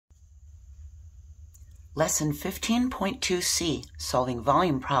Lesson 15.2c, Solving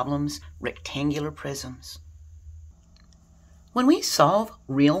Volume Problems, Rectangular Prisms. When we solve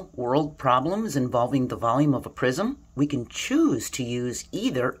real-world problems involving the volume of a prism, we can choose to use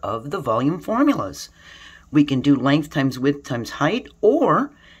either of the volume formulas. We can do length times width times height,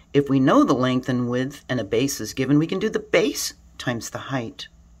 or if we know the length and width and a base is given, we can do the base times the height.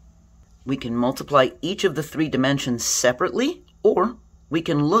 We can multiply each of the three dimensions separately, or we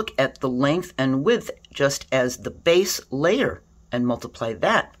can look at the length and width just as the base layer and multiply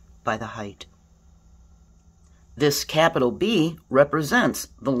that by the height. This capital B represents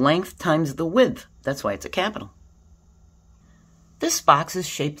the length times the width. That's why it's a capital. This box is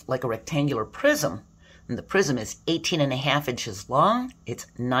shaped like a rectangular prism, and the prism is 18.5 inches long, it's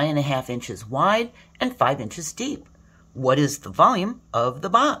 9.5 inches wide, and 5 inches deep. What is the volume of the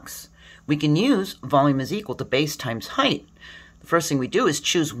box? We can use volume is equal to base times height. The first thing we do is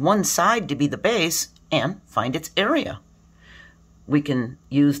choose one side to be the base and find its area. We can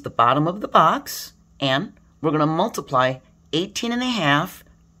use the bottom of the box, and we're going to multiply 18.5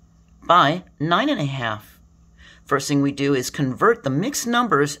 by 9.5. First thing we do is convert the mixed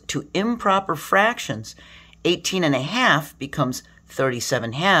numbers to improper fractions. 18.5 becomes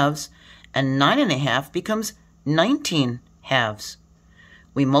 37 halves, and 9.5 becomes 19 halves.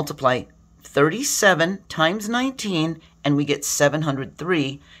 We multiply 37 times 19, and we get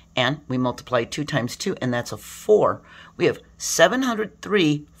 703, and we multiply 2 times 2, and that's a 4. We have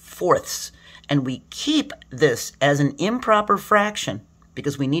 703 fourths, and we keep this as an improper fraction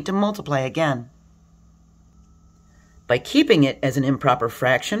because we need to multiply again. By keeping it as an improper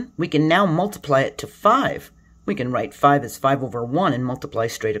fraction, we can now multiply it to 5. We can write 5 as 5 over 1 and multiply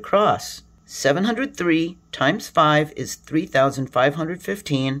straight across. 703 times 5 is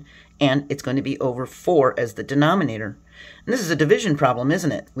 3,515, and it's going to be over 4 as the denominator. And this is a division problem,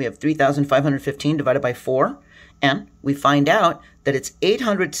 isn't it? We have 3,515 divided by 4, and we find out that it's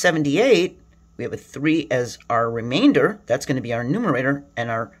 878. We have a 3 as our remainder. That's going to be our numerator,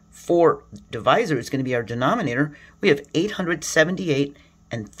 and our 4 divisor is going to be our denominator. We have 878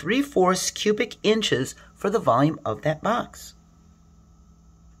 and 3/4 cubic inches for the volume of that box.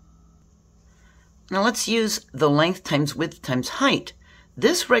 Now let's use the length times width times height.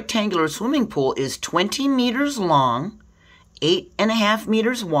 This rectangular swimming pool is 20 meters long, 8.5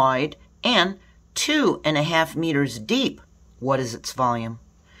 meters wide, and 2.5 meters deep. What is its volume?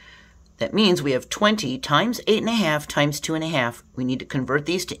 That means we have 20 times 8.5 times 2.5. We need to convert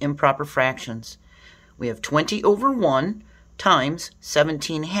these to improper fractions. We have 20 over 1 times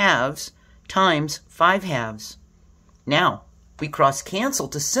 17 halves times 5 halves. Now, we cross cancel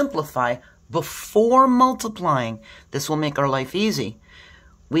to simplify before multiplying. This will make our life easy.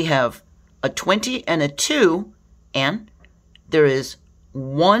 We have a 20 and a 2, and there is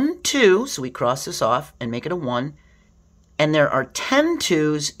 1 2, so we cross this off and make it a 1, and there are 10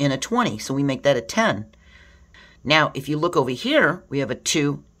 2's in a 20, so we make that a 10. Now, if you look over here, we have a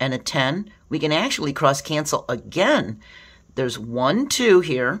 2 and a 10. We can actually cross cancel again. There's 1 2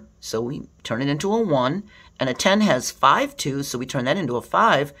 here, so we turn it into a 1, and a 10 has 5 2's, so we turn that into a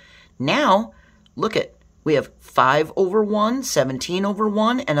 5. Now, look at, we have 5 over 1, 17 over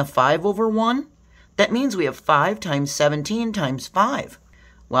 1, and a 5 over 1. That means we have 5 times 17 times 5.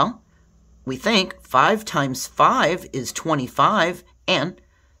 Well, we think 5 times 5 is 25, and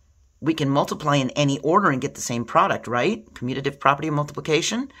we can multiply in any order and get the same product, right? Commutative property of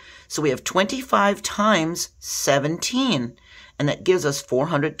multiplication. So we have 25 times 17, and that gives us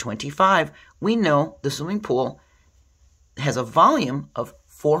 425. We know the swimming pool has a volume of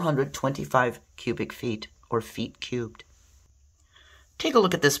 425 cubic feet, or feet cubed. Take a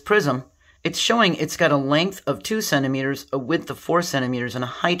look at this prism. It's showing it's got a length of 2 centimeters, a width of 4 centimeters, and a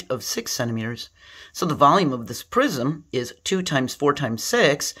height of 6 centimeters. So the volume of this prism is 2 times 4 times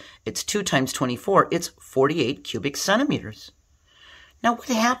 6. It's 2 times 24. It's 48 cubic centimeters. Now what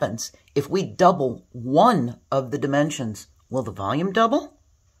happens if we double one of the dimensions? Will the volume double?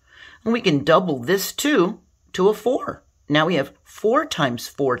 And we can double this 2 to a 4. Now we have 4 times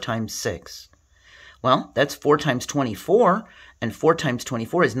 4 times 6. Well, that's 4 times 24, and 4 times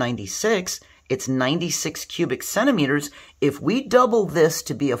 24 is 96. It's 96 cubic centimeters. If we double this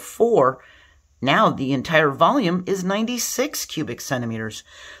to be a 4, now the entire volume is 96 cubic centimeters.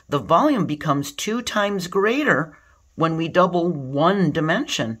 The volume becomes 2 times greater when we double one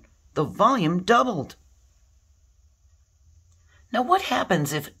dimension. The volume doubled. Now what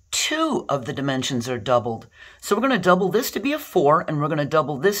happens if 2 of the dimensions are doubled? So we're going to double this to be a 4, and we're going to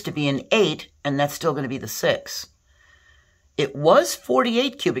double this to be an 8, and that's still going to be the 6. It was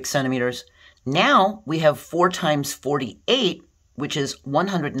 48 cubic centimeters. Now we have 4 times 48, which is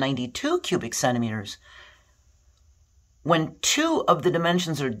 192 cubic centimeters. When 2 of the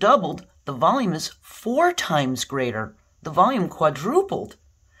dimensions are doubled, the volume is 4 times greater. The volume quadrupled.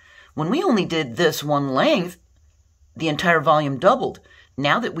 When we only did this one length, the entire volume doubled.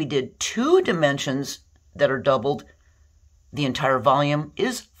 Now that we did 2 dimensions that are doubled, the entire volume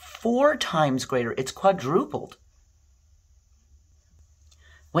is 4 times greater. It's quadrupled.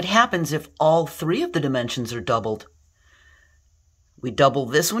 What happens if all 3 of the dimensions are doubled? We double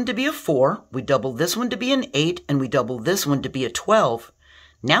this one to be a 4, we double this one to be an 8, and we double this one to be a 12.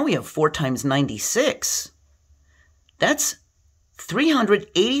 Now we have 4 times 96. That's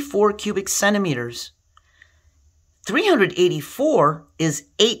 384 cubic centimeters. 384 is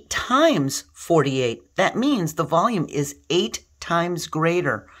 8 times 48. That means the volume is 8 times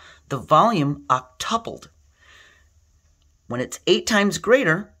greater. The volume octupled. When it's 8 times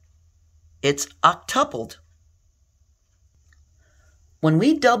greater, it's octupled. When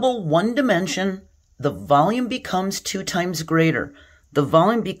we double one dimension, the volume becomes 2 times greater. The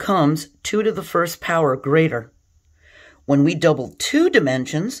volume becomes 2 to the first power greater. When we double 2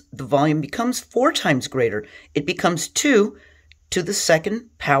 dimensions, the volume becomes 4 times greater. It becomes 2 to the second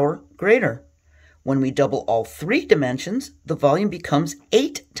power greater. When we double all 3 dimensions, the volume becomes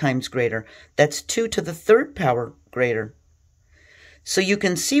 8 times greater. That's 2 to the third power greater. So you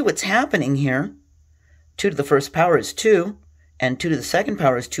can see what's happening here. 2 to the first power is 2, and 2 to the second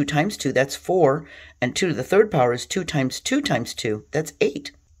power is 2 times 2, that's 4, and 2 to the third power is 2 times 2 times 2, that's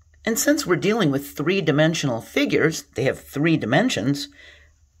 8. And since we're dealing with 3-dimensional figures, they have 3 dimensions,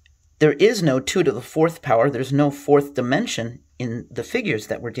 there is no 2 to the 4th power, there's no 4th dimension in the figures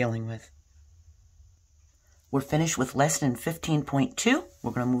that we're dealing with. We're finished with lesson 15.2.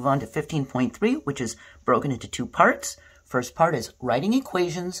 We're going to move on to 15.3, which is broken into 2 parts. First part is writing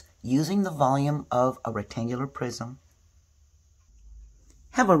equations using the volume of a rectangular prism.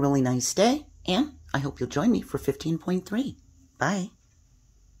 Have a really nice day, and I hope you'll join me for 15.3. Bye.